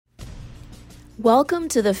Welcome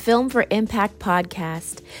to the Film for Impact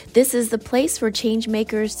podcast. This is the place for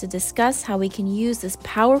changemakers to discuss how we can use this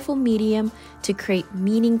powerful medium to create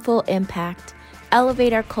meaningful impact,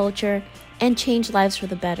 elevate our culture, and change lives for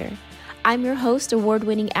the better. I'm your host,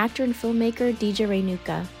 award-winning actor and filmmaker, DJ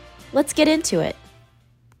Reynuka. Let's get into it.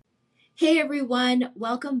 Hey everyone,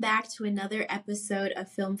 welcome back to another episode of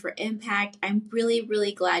Film for Impact. I'm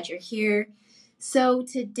really glad you're here. So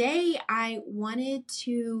today I wanted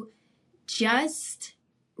to just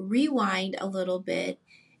rewind a little bit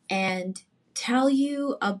and tell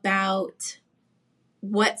you about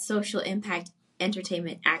what social impact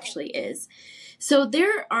entertainment actually is. So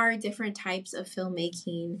there are different types of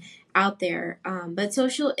filmmaking out there, but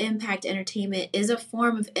social impact entertainment is a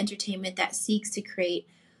form of entertainment that seeks to create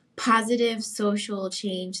positive social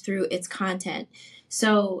change through its content.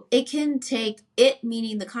 So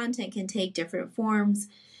meaning the content can take different forms,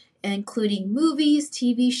 including movies,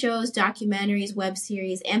 TV shows, documentaries, web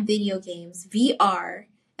series, and video games, VR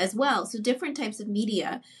as well. So different types of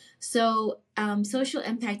media. So social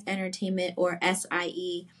impact entertainment, or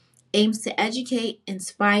SIE, aims to educate,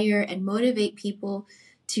 inspire, and motivate people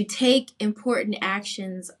to take important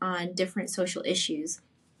actions on different social issues.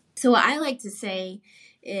 So what I like to say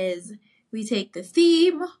is we take the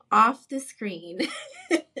theme off the screen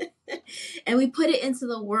and we put it into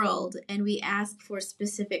the world, and we ask for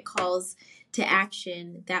specific calls to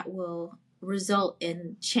action that will result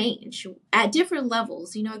in change at different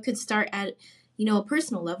levels. It could start at, a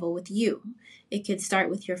personal level with you. It could start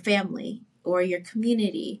with your family or your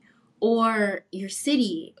community or your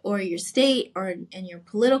city or your state and your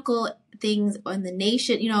political things on the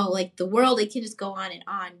nation, like the world. It can just go on and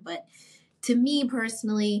on. But to me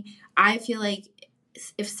personally, I feel like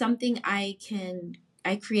if something I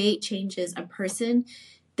create changes a person,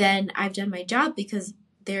 then I've done my job, because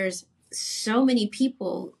there's so many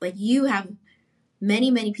people, like you have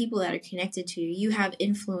many people that are connected to you. You have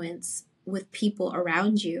influence with people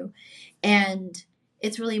around you, and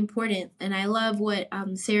it's really important. And I love what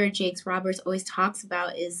Sarah Jakes Roberts always talks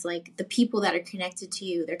about is like the people that are connected to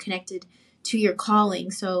you, they're connected to your calling.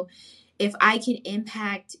 So if I can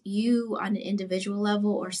impact you on an individual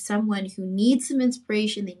level, or someone who needs some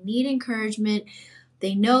inspiration, they need encouragement,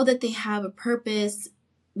 they know that they have a purpose,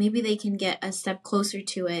 maybe they can get a step closer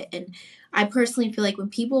to it. And I personally feel like when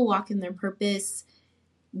people walk in their purpose,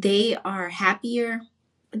 they are happier,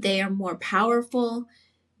 they are more powerful,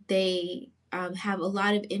 they have a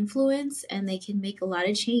lot of influence, and they can make a lot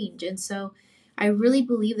of change. And so I really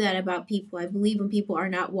believe that about people. I believe when people are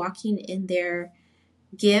not walking in their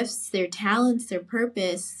gifts, their talents, their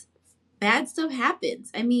purpose, bad stuff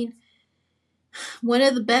happens. I mean, one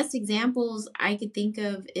of the best examples I could think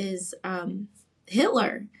of is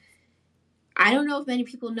Hitler. I don't know if many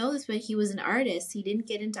people know this, but he was an artist. He didn't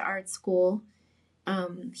get into art school.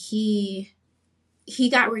 He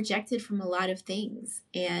got rejected from a lot of things,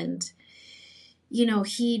 and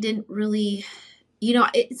he didn't really.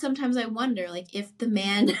 Sometimes I wonder, like, if the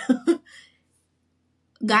man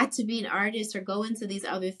got to be an artist or go into these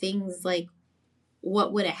other things, like,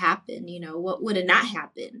 what would have happened? What would have not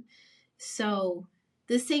happened? So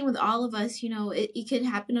the same with all of us, it could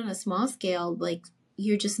happen on a small scale, like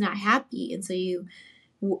you're just not happy. And so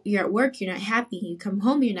you're at work, you're not happy. You come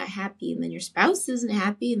home, you're not happy. And then your spouse isn't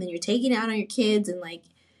happy. And then you're taking it out on your kids. And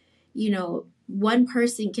one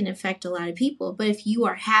person can affect a lot of people. But if you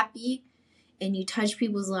are happy and you touch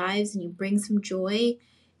people's lives and you bring some joy,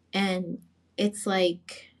 and it's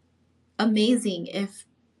like amazing if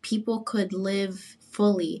people could live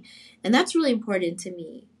fully. And that's really important to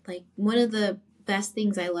me. Like, one of the best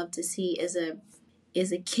things I love to see is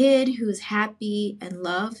a kid who's happy and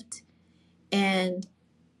loved and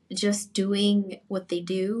just doing what they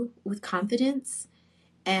do with confidence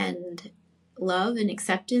and love and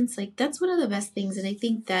acceptance. Like, that's one of the best things. And I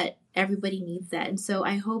think that everybody needs that. And so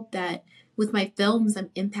I hope that with my films, I'm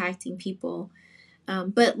impacting people.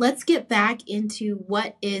 But let's get back into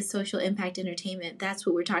what is social impact entertainment. That's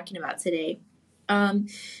what we're talking about today.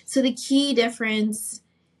 So the key difference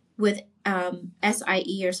with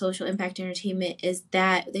SIE, or social impact entertainment, is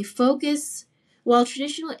that they focus, while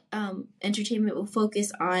traditional entertainment will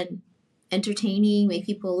focus on entertaining, make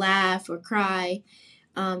people laugh or cry,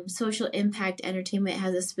 social impact entertainment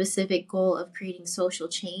has a specific goal of creating social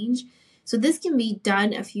change. So this can be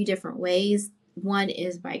done a few different ways. One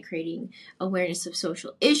is by creating awareness of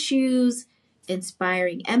social issues,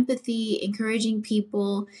 inspiring empathy, encouraging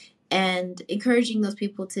people, and encouraging those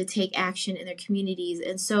people to take action in their communities.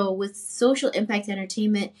 And so with social impact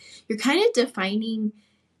entertainment, you're kind of defining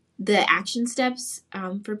the action steps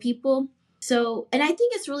for people. So, and I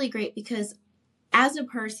think it's really great because as a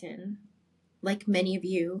person, like many of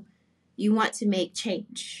you, you want to make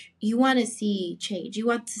change. You want to see change. You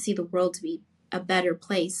want to see the world to be a better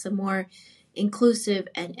place, a more inclusive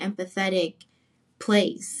and empathetic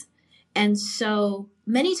place. And so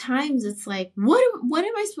many times it's like, what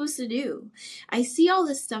am I supposed to do? I see all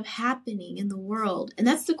this stuff happening in the world. And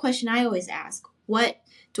that's the question I always ask. What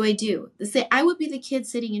do I do? I would be the kid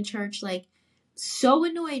sitting in church, like, so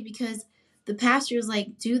annoyed because the pastor's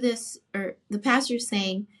like, do this, or the pastor's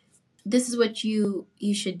saying, this is what you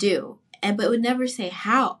should do, and but would never say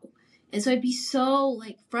how. And so I'd be so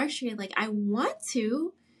like frustrated, like, I want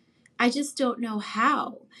to, I just don't know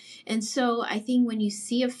how. And so I think when you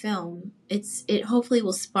see a film, it hopefully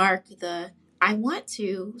will spark the I want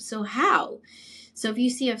to, so how. So if you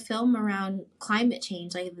see a film around climate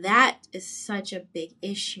change, like, that is such a big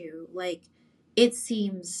issue. Like, it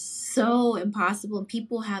seems so impossible, and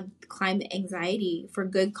people have climate anxiety for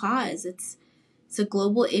good cause. It's a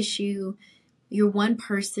global issue. You're one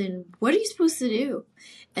person. What are you supposed to do?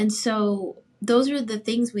 And so those are the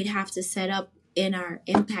things we'd have to set up in our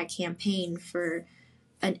impact campaign for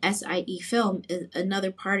an SIE film.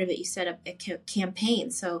 Another part of it, you set up a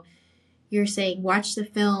campaign. So you're saying, watch the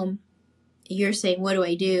film. You're saying, what do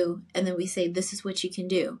I do? And then we say, this is what you can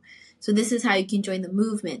do. So this is how you can join the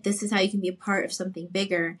movement. This is how you can be a part of something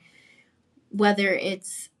bigger. Whether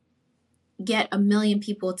it's get 1 million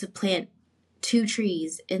people to plant 2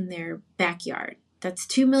 trees in their backyard. That's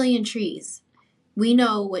 2 million trees. We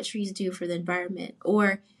know what trees do for the environment.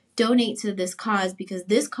 Or donate to this cause, because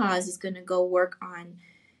this cause is going to go work on,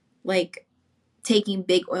 like, taking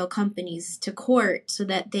big oil companies to court so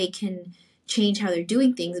that they can change how they're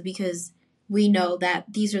doing things, because we know that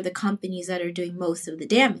these are the companies that are doing most of the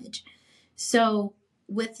damage. So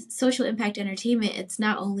with social impact entertainment, it's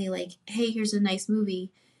not only like, hey, here's a nice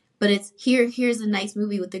movie, but it's here's a nice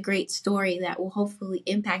movie with a great story that will hopefully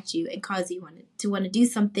impact you and cause you to want to do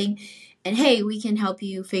something. And hey, we can help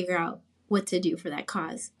you figure out what to do for that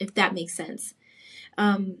cause, if that makes sense.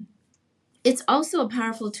 It's also a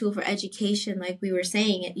powerful tool for education. Like we were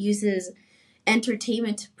saying, it uses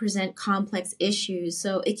entertainment to present complex issues.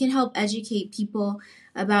 So it can help educate people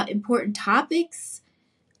about important topics,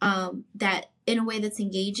 that in a way that's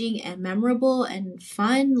engaging and memorable and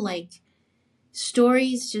fun. Like,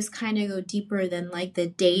 stories just kind of go deeper than like the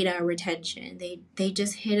data retention. They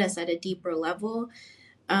just hit us at a deeper level,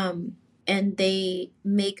 and they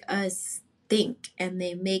make us think, and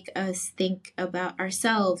they make us think about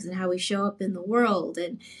ourselves and how we show up in the world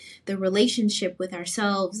and the relationship with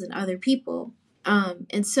ourselves and other people.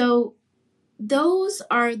 And so those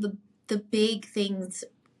are the big things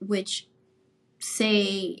which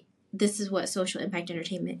say this is what social impact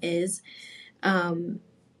entertainment is.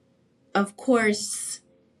 Of course,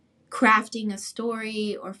 crafting a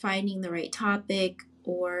story or finding the right topic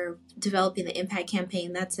or developing the impact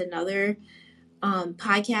campaign, that's another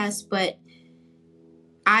podcast. But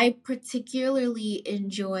I particularly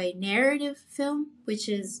enjoy narrative film, which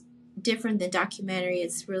is different than documentary.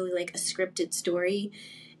 It's really like a scripted story.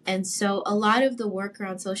 And so a lot of the work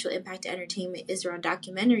around social impact entertainment is around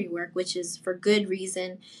documentary work, which is for good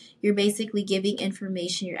reason. You're basically giving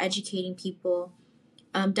information, you're educating people.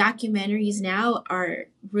 Documentaries now are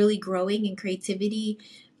really growing in creativity.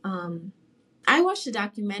 I watched a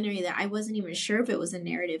documentary that I wasn't even sure if it was a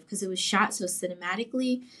narrative because it was shot so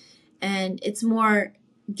cinematically, and it's more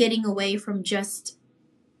getting away from just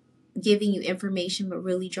giving you information but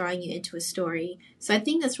really drawing you into a story. So I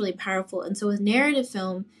think that's really powerful. And so with narrative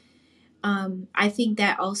film, I think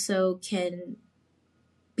that also can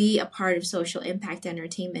be a part of social impact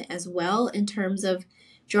entertainment as well, in terms of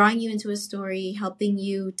drawing you into a story, helping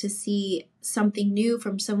you to see something new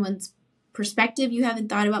from someone's perspective you haven't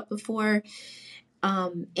thought about before.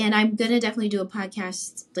 And I'm going to definitely do a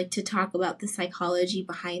podcast like to talk about the psychology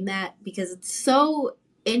behind that, because it's so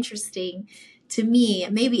interesting to me.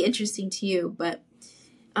 It may be interesting to you, but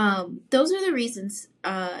those are the reasons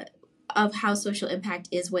of how social impact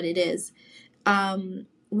is what it is.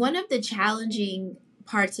 One of the challenging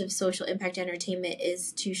parts of social impact entertainment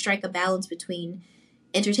is to strike a balance between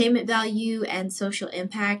entertainment value and social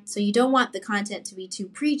impact. So you don't want the content to be too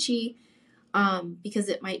preachy, because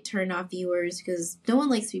it might turn off viewers, because no one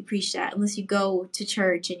likes to be preached at unless you go to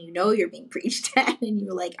church and you know you're being preached at and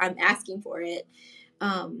you're like, I'm asking for it.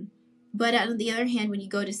 But on the other hand, when you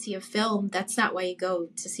go to see a film, that's not why you go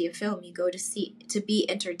to see a film. You go to be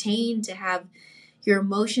entertained, to have your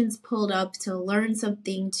emotions pulled up, to learn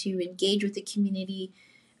something, to engage with the community.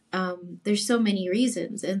 There's so many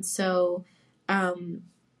reasons. And so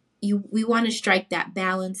we want to strike that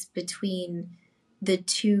balance between the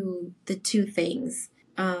two things.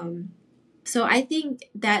 So I think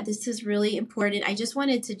that this is really important. I just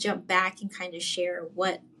wanted to jump back and kind of share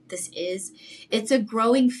what this is. It's a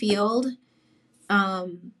growing field.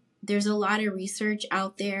 There's a lot of research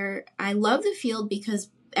out there. I love the field because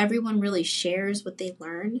everyone really shares what they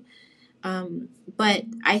learn. But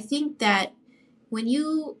I think that when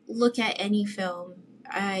you look at any film,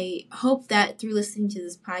 I hope that through listening to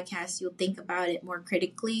this podcast, you'll think about it more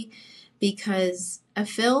critically, because a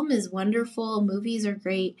film is wonderful, movies are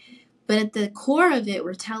great, but at the core of it,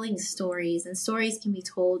 we're telling stories, and stories can be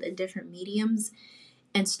told in different mediums.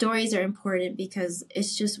 And stories are important because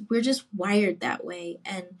we're just wired that way,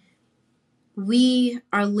 and we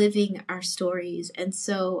are living our stories. And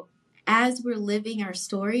so as we're living our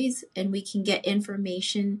stories and we can get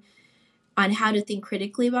information on how to think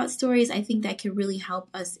critically about stories, I think that can really help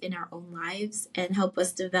us in our own lives and help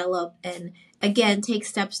us develop and, again, take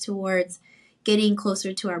steps towards getting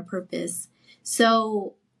closer to our purpose.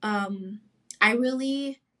 So I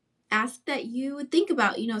really ask that you would think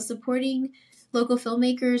about, supporting local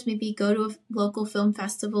filmmakers, maybe go to local film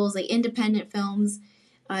festivals, like independent films.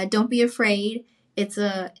 Don't be afraid. It's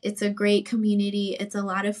a great community. It's a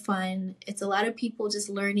lot of fun. It's a lot of people just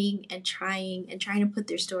learning and trying to put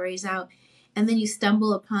their stories out. And then you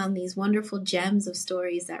stumble upon these wonderful gems of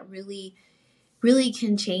stories that really, really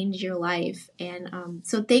can change your life. And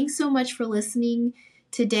so thanks so much for listening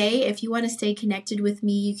today. If you want to stay connected with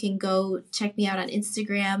me, you can go check me out on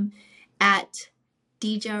Instagram at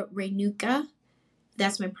Dija Renuka.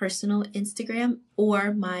 That's my personal Instagram,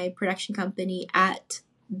 or my production company at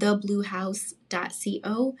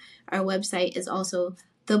thebluehouse.co. Our website is also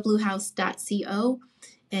thebluehouse.co,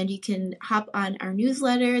 and you can hop on our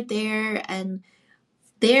newsletter there. And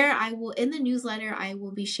there in the newsletter, I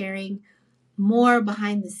will be sharing more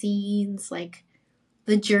behind the scenes, like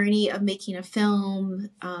the journey of making a film,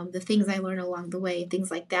 the things I learned along the way, things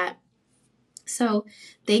like that. So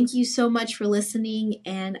thank you so much for listening,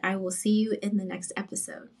 and I will see you in the next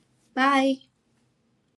episode. Bye.